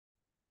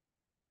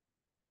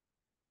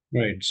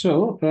Right.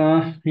 So,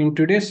 in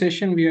today's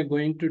session, we are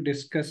going to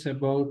discuss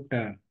about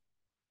the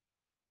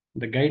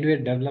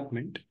Guidewire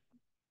development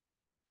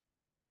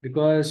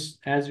because,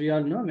 as we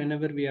all know,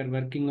 whenever we are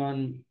working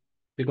on,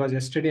 because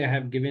yesterday I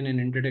have given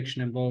an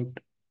introduction about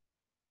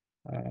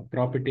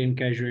property and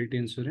casualty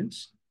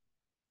insurance.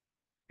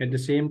 At the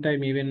same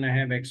time, even I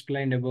have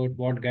explained about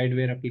what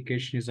Guidewire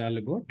application is all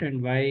about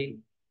and why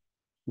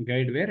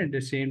Guidewire. At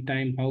the same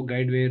time, how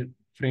Guidewire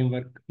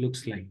framework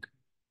looks like.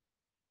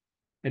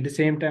 At the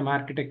same time,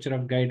 architecture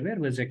of Guidewire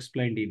was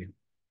explained even.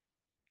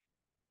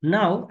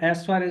 Now,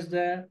 as far as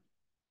the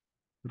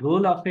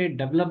role of a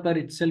developer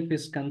itself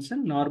is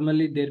concerned,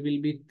 normally there will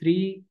be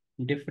three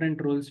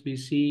different roles we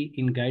see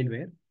in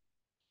Guidewire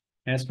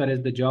as far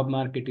as the job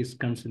market is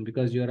concerned,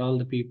 because you're all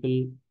the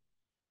people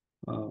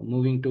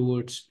moving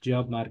towards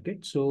job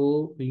market.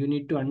 So you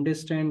need to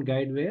understand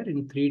Guidewire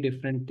in three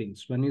different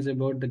things. One is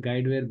about the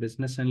Guidewire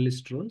business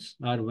analyst roles,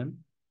 R1.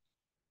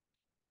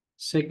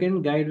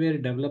 Second,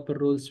 Guidewire developer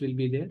roles will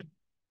be there.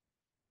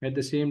 At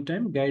the same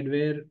time,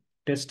 Guidewire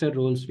tester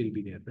roles will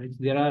be there, right?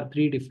 There are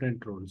three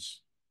different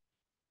roles.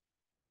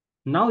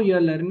 Now you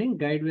are learning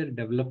Guidewire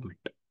development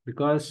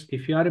because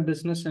if you are a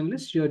business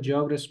analyst, your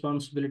job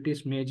responsibility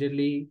is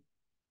majorly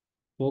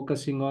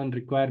focusing on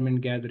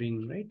requirement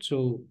gathering, right?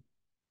 So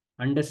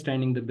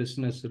understanding the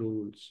business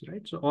rules,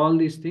 right? So all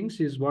these things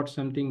is what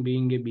something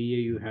being a BA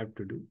you have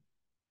to do.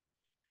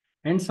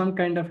 And some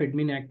kind of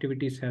admin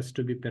activities has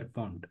to be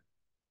performed.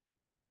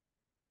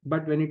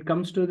 But when it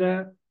comes to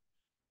the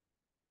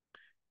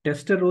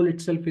tester role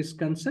itself is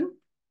concerned,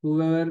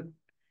 whoever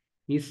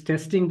is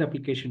testing the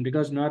application,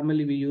 because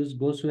normally we use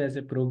Gosu as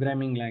a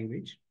programming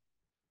language.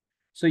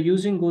 So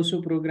using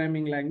Gosu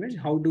programming language,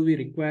 how do we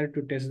require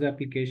to test the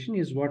application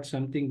is what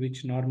something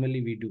which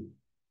normally we do.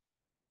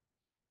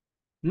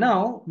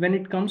 Now, when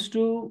it comes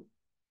to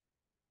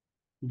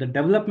the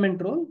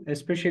development role,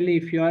 especially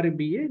if you are a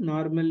BA,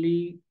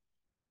 normally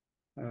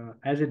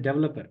as a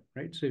developer,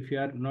 right? So if you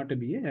are not a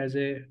BA, as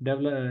a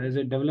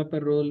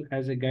developer role,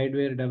 as a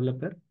Guidewire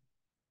developer,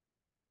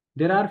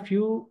 there are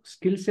few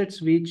skill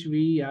sets which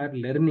we are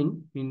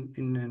learning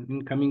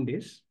in coming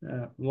days.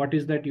 What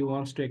is that you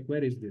wants to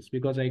acquire is this,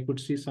 because I could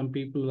see some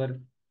people were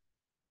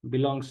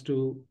belongs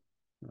to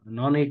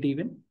non-IT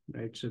even,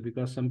 right? So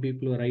because some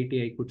people were IT,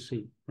 I could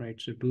see, right?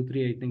 So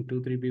I think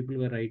 2, 3 people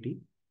were IT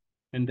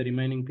and the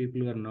remaining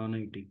people were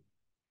non-IT.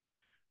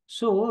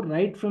 So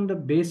right from the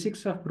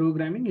basics of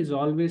programming is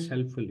always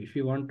helpful if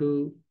you want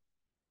to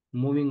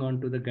moving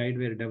on to the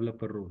Guidewire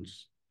developer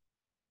roles.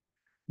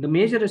 The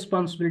major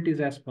responsibilities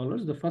as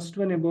follows. The first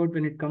one about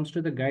when it comes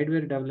to the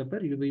Guidewire developer,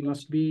 we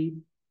must be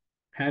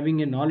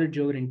having a knowledge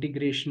over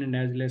integration and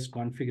as well as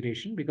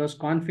configuration, because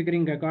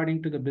configuring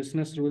according to the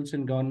business rules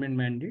and government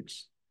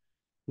mandates,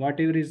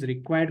 whatever is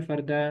required for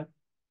the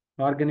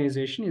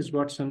organization is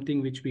what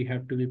something which we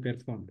have to be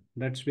performed.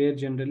 That's where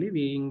generally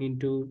being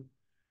into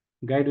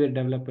Guideware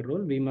developer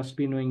role, we must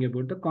be knowing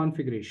about the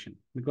configuration,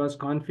 because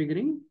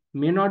configuring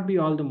may not be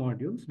all the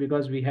modules,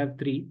 because we have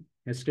three.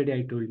 Yesterday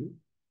I told you.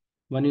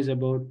 One is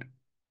about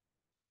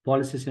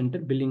policy center,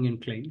 billing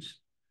and claims.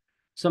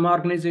 Some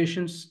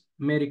organizations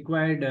may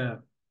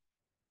require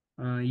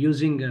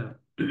using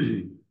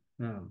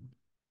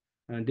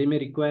they may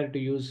require to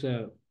use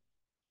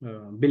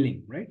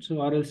billing, right?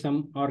 So, or else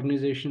some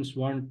organizations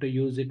want to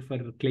use it for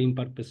claim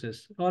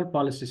purposes or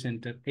policy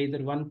center,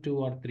 either 1, 2,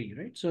 or 3,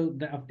 right? So,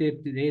 of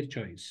their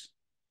choice.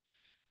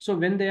 So,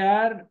 when they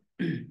are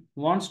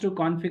wants to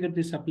configure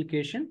this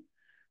application,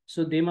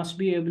 so they must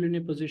be able in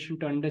a position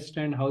to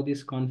understand how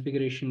this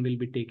configuration will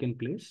be taken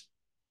place.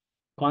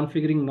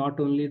 Configuring not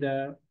only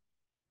the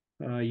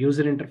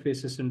user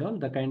interfaces and all,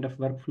 the kind of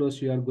workflows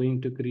you are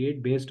going to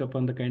create based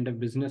upon the kind of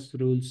business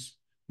rules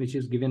which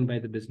is given by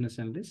the business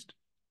analyst.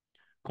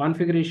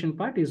 Configuration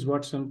part is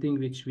what something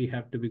which we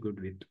have to be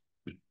good with.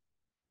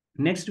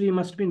 Next, we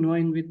must be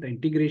knowing with the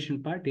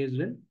integration part as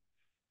well,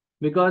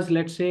 because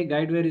let's say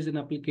Guidewire is an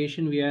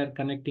application we are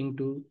connecting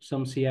to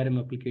some CRM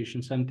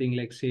application, something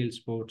like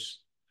Salesforce,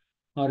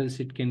 or else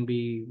it can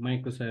be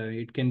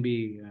Microsoft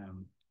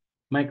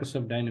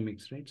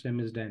Dynamics, right? So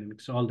MS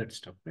Dynamics, all that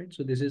stuff, right?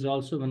 So this is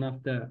also one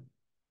of the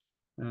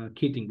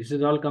key thing. This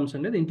is all comes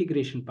under the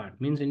integration part,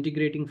 means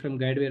integrating from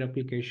Guidewire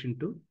application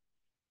to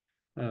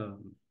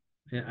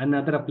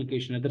another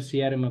application, other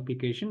CRM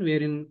application,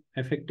 wherein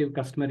effective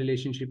customer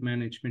relationship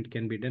management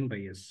can be done by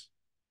us.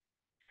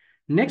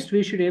 Next,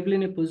 we should be able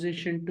in a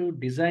position to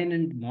design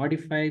and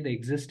modify the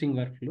existing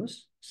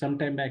workflows.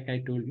 Sometime back, I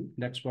told you,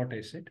 that's what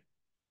I said,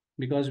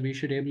 because we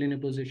should be able in a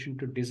position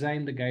to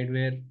design the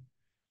Guidewire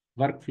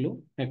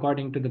workflow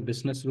according to the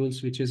business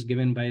rules, which is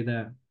given by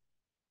the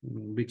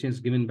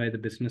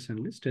business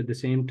analyst. At the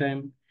same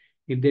time,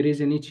 if there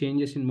is any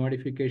changes in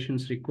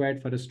modifications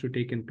required for us to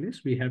take in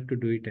place, we have to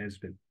do it as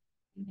well.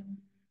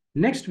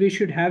 Next, we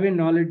should have a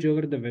knowledge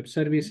over the web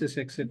services,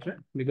 etc.,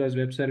 because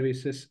web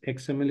services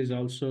XML is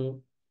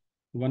also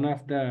one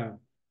of the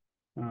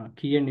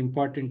key and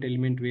important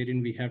element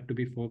wherein we have to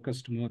be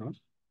focused more on.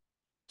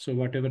 So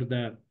whatever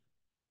the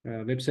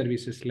web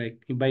services, like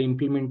by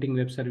implementing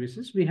web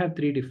services, we have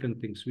three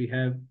different things. We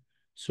have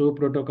So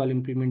protocol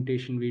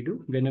implementation we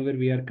do whenever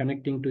we are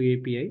connecting to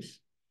APIs.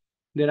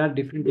 There are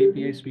different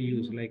APIs we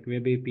use like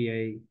Web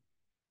API.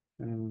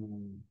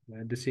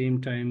 At the same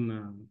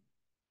time,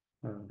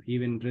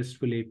 even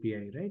RESTful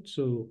API, right?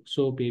 So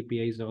SOAP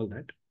APIs, all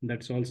that.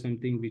 That's all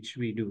something which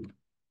we do.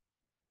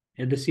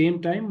 At the same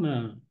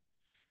time,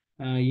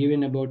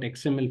 even about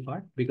XML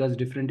part, because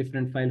different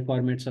file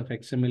formats of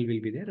XML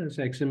will be there.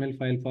 So XML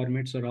file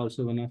formats are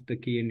also one of the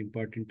key and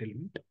important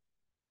element.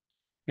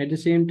 At the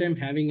same time,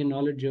 having a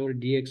knowledge over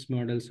DX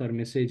models or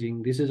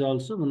messaging, this is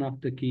also one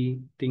of the key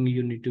thing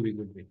you need to be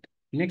good with.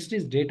 Next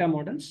is data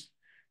models,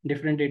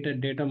 different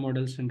data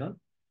models and all.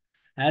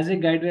 As a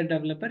Guidewire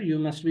developer, you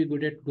must be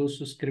good at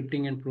Gosu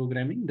scripting and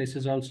programming. This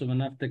is also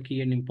one of the key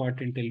and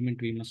important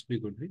element we must be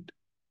good with.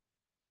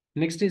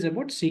 Next is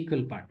about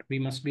SQL part. We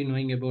must be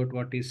knowing about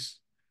what is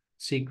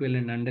SQL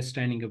and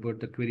understanding about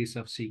the queries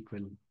of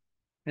SQL.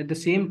 At the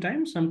same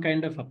time, some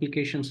kind of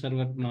application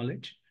server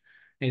knowledge,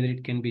 either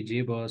it can be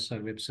JBoss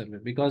or web server,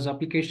 because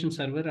application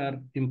server are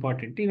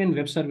important. Even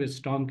web service,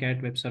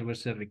 Tomcat web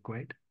servers are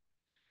required.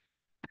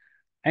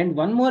 And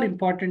one more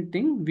important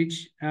thing,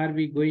 which are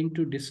we going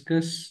to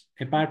discuss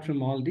apart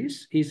from all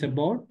this, is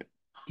about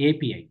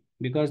API,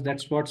 because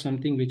that's what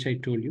something which I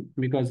told you,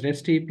 because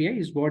REST API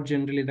is what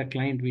generally the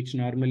client which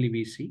normally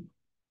we see.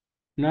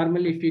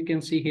 Normally, if you can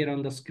see here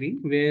on the screen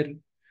where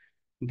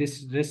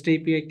this REST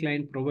API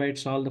client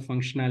provides all the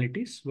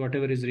functionalities,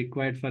 whatever is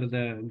required for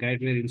the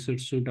Guidewire Insert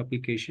Suite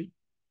application,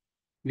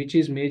 which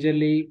is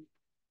majorly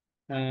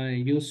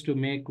used to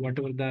make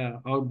whatever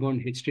the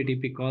outbound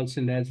HTTP calls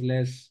and as well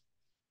as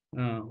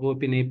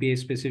open API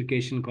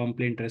specification,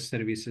 complaint, REST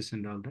services,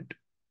 and all that.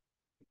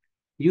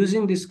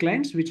 Using these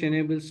clients, which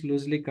enables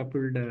loosely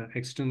coupled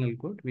external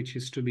code, which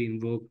is to be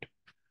invoked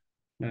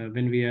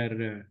when we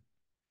are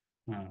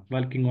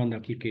working on the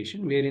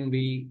application, wherein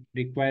we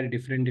require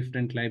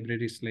different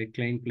libraries like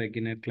client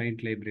plugin or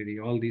client library.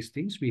 All these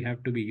things we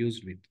have to be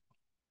used with.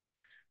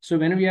 So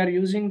when we are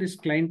using this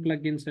client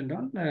plugins and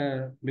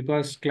all,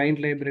 because client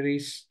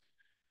libraries,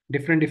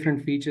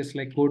 different features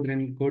like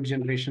code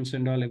generations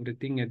and all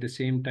everything at the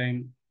same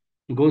time,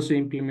 goes to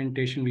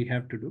implementation we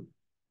have to do.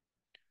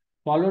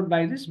 Followed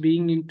by this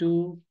being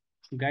into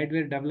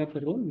Guideware developer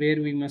role,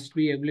 where we must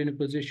be able in a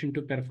position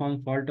to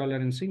perform fault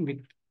tolerancing with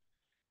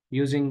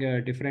using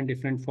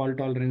different fault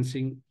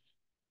tolerancing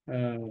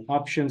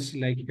options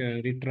like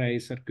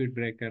retry, circuit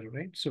breaker,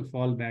 right? So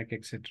fallback,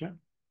 etc.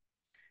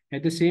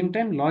 At the same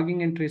time,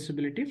 logging and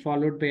traceability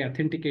followed by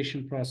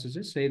authentication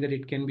processes. Either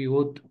it can be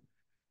OAuth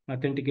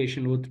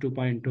authentication, OAuth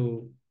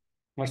 2.0,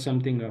 or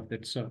something of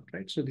that sort,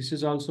 right? So this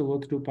is also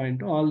OAuth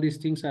 2.0. All these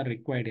things are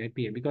required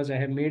API, because I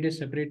have made a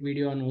separate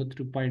video on OAuth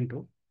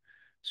 2.0.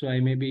 So I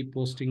may be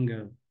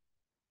posting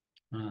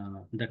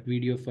that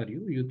video for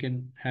you. You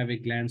can have a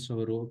glance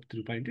over OAuth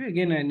 3.2.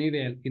 Again,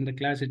 anyway, in the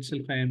class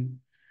itself,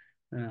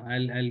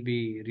 I'll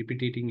be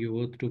repeating you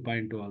OAuth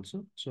 2.0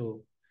 also.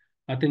 So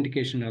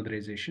authentication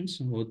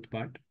authorizations, OAuth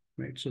part,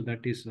 right? So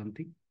that is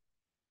something.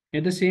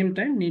 At the same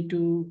time, need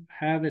to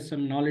have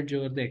some knowledge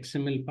over the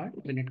XML part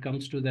when it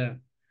comes to the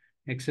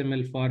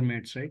XML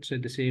formats, right? So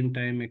at the same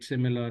time,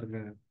 XML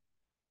or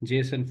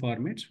JSON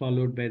formats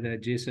followed by the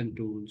JSON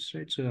tools,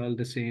 right? So all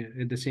the same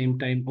at the same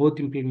time, OAuth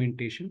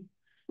implementation,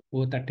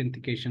 OAuth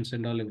authentications,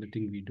 and all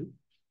everything we do.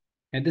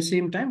 At the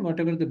same time,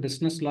 whatever the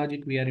business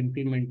logic we are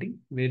implementing,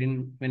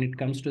 wherein when it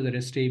comes to the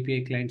REST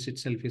API clients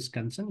itself is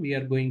concerned, we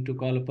are going to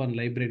call upon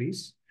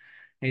libraries.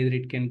 Either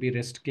it can be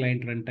REST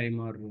client runtime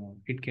or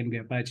it can be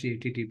Apache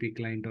HTTP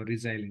client or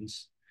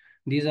Resilience.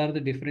 These are the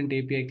different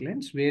API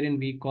clients wherein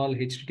we call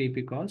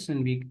HTTP calls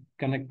and we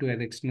connect to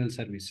other external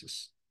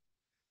services.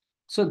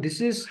 So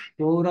this is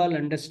overall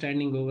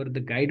understanding over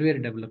the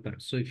Guidewire developer.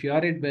 So if you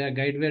are a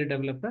Guidewire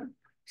developer,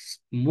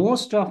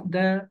 most of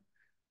the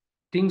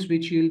things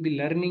which you will be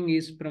learning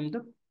is from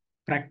the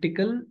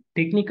practical,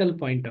 technical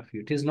point of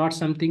view. It is not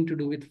something to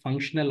do with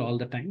functional all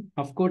the time.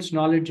 Of course,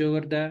 knowledge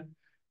over the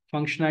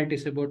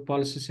functionalities about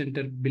policy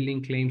center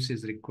billing claims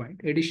is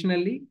required.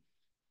 Additionally,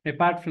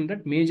 apart from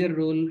that, major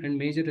role and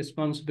major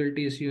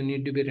responsibilities you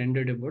need to be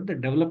rendered about the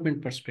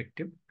development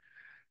perspective.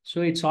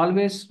 So it's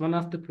always one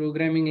of the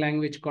programming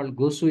language called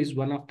Gosu is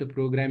one of the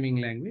programming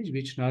language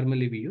which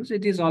normally we use.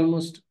 It is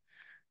almost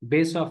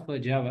base of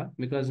Java,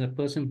 because a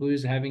person who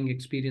is having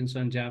experience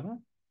on Java,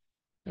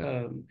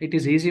 it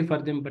is easy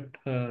for them.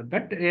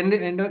 But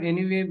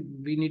anyway,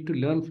 we need to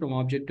learn from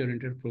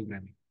object-oriented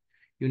programming.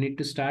 You need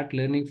to start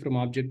learning from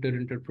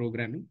object-oriented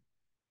programming.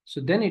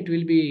 So then it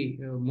will be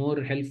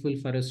more helpful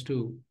for us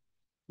to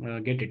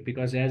get it,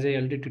 because as I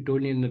already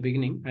told you in the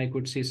beginning, I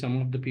could see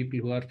some of the people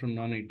who are from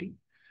non-IT.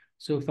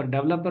 So for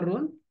developer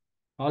role,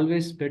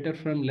 always better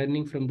from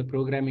learning from the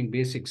programming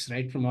basics,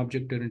 right, from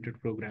object-oriented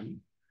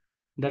programming.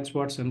 That's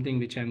what something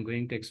which I'm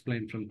going to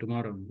explain from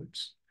tomorrow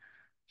onwards.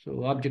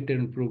 So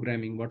object-oriented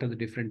programming, what are the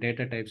different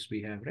data types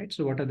we have, right?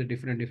 So what are the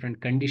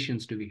different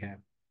conditions do we have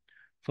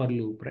for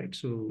loop, right?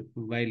 So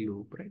while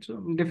loop, right?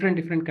 So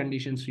different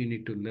conditions you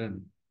need to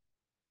learn.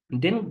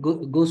 Then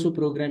Gosu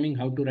programming,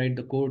 how to write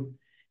the code,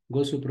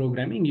 Gosu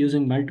programming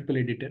using multiple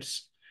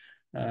editors.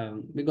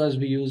 because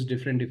we use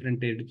different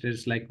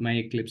editors like my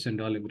Eclipse and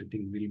all,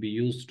 everything will be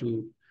used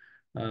to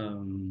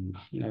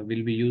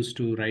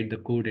write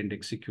the code and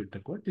execute the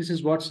code. This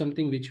is what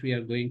something which we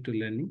are going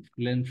to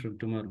learn from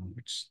tomorrow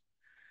onwards.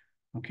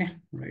 Okay,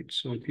 right.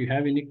 So if you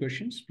have any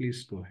questions,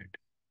 please go ahead.